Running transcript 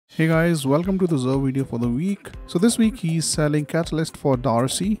Hey guys, welcome to the XUR video for the week. So this week he's selling Catalyst for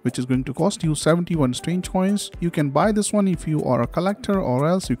Darcy, which is going to cost you 71 strange coins. You can buy this one if you are a collector, or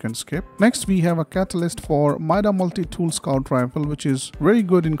else you can skip. Next we have a Catalyst for Mida Multi-Tool Scout Rifle, which is very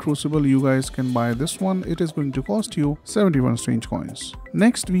good in Crucible. You guys can buy this one. It is going to cost you 71 strange coins.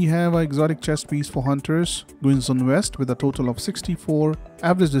 Next we have an exotic chest piece for Hunters, Gwynson West, with a total of 64.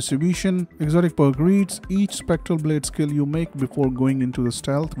 Average distribution, exotic perk reads, each spectral blade skill you make before going into the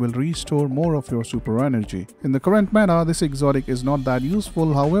stealth will restore more of your super energy. In the current meta, this exotic is not that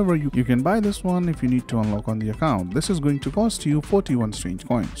useful. However, you can buy this one if you need to unlock on the account. This is going to cost you 41 strange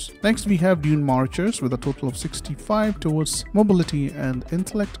coins. Next we have Dune Marchers with a total of 65 towards mobility and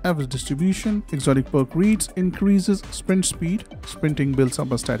intellect. Average distribution, exotic perk reads, increases sprint speed. Sprinting builds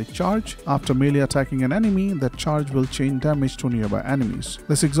up a static charge. After melee attacking an enemy, that charge will chain damage to nearby enemies.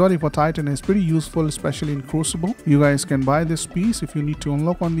 This exotic for Titan is pretty useful, especially in Crucible. You guys can buy this piece if you need to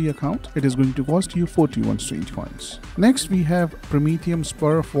unlock on the account. It is going to cost you 41 strange coins. Next we have Prometheum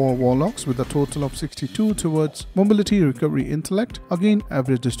Spur for Warlocks with a total of 62 towards mobility, recovery, intellect. Again,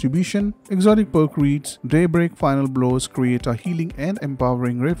 average distribution. Exotic perk reads, Daybreak Final Blows create a healing and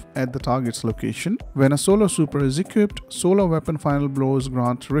empowering rift at the target's location. When a solar super is equipped, solar weapon final blows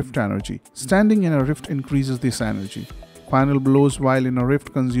grant rift energy. Standing in a rift increases this energy. Final blows while in a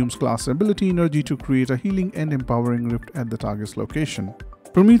rift consumes class ability energy to create a healing and empowering rift at the target's location.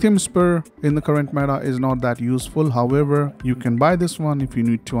 Prometheum Spur in the current meta is not that useful. However, you can buy this one if you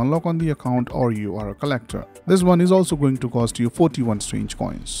need to unlock on the account or you are a collector. This one is also going to cost you 41 strange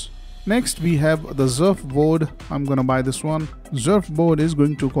coins. Next we have the Zerf board. I'm gonna buy this one. Zerf board is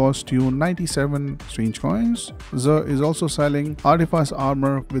going to cost you 97 strange coins. XUR is also selling Artifice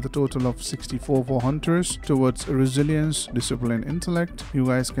armor with a total of 64 for Hunters towards resilience, discipline, intellect. You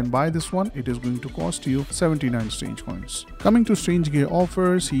guys can buy this one. It is going to cost you 79 strange coins. Coming to strange gear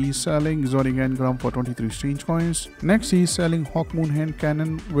offers, he is selling exotic engram for 23 strange coins. Next he is selling Hawkmoon hand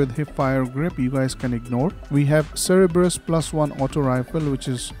cannon with hip fire grip. You guys can ignore. We have Cerberus +1 auto rifle, which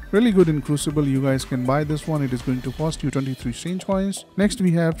is really good in Crucible. You guys can buy this one. It is going to cost you 23 strange coins. Next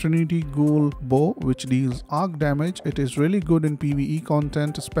we have Trinity Ghoul bow, which deals arc damage. It is really good in PvE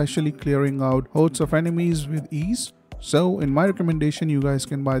content, especially clearing out hordes of enemies with ease. So in my recommendation, you guys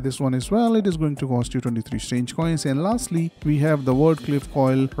can buy this one as well. It is going to cost you 23 strange coins. And lastly, we have the Wordcliff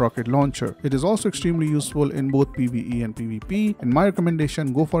Coil rocket launcher. It is also extremely useful in both PvE and PvP. In my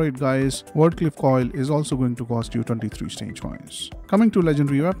recommendation, go for it guys. Wordcliff Coil is also going to cost you 23 strange coins. Coming to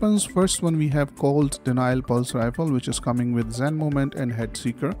legendary weapons, first one we have Cold Denial Pulse Rifle, which is coming with Zen Moment and Head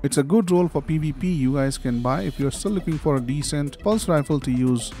Seeker. It's a good role for PvP. You guys can buy if you're still looking for a decent pulse rifle to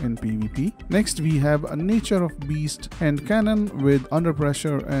use in PvP. Next we have a Nature of Beast and cannon with under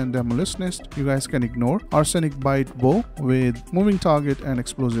pressure and demolitionist. You guys can ignore. Arsenic Bite bow with moving target and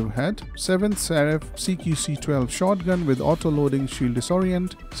explosive head. 7th Seraph CQC-12 shotgun with auto loading shield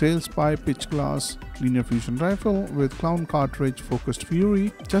disorient. Sail Spy pitch glass linear fusion rifle with clown cartridge focused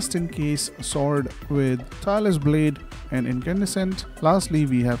fury. Just in case sword with tireless blade and incandescent. Lastly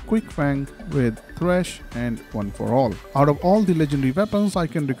we have Quick Fang with Thresh and One for All. Out of all the legendary weapons, I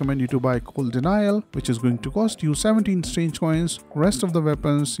can recommend you to buy Cold Denial, which is going to cost you 17 strange coins. Rest of the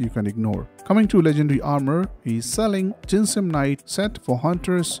weapons you can ignore. Coming to legendary armor, he is selling Jinsim Knight set for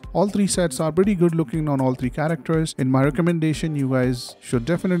Hunters. All three sets are pretty good looking on all three characters. In my recommendation, you guys should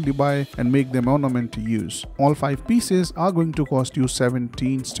definitely buy and make them ornament to use. All 5 pieces are going to cost you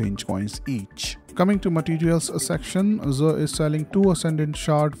 17 strange coins each. Coming to materials section, XUR is selling 2 Ascendant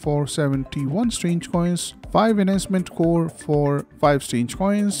Shard for 71 strange coins, 5 enhancement core for 5 strange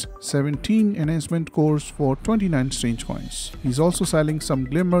coins, 17 enhancement cores for 29 strange coins. He's also selling some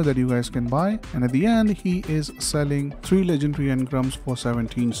Glimmer that you guys can buy, and at the end he is selling 3 legendary engrams for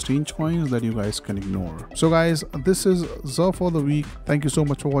 17 strange coins that you guys can ignore. So guys, this is XUR for the week. Thank you so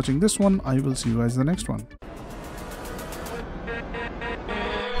much for watching this one. I will see you guys in the next one.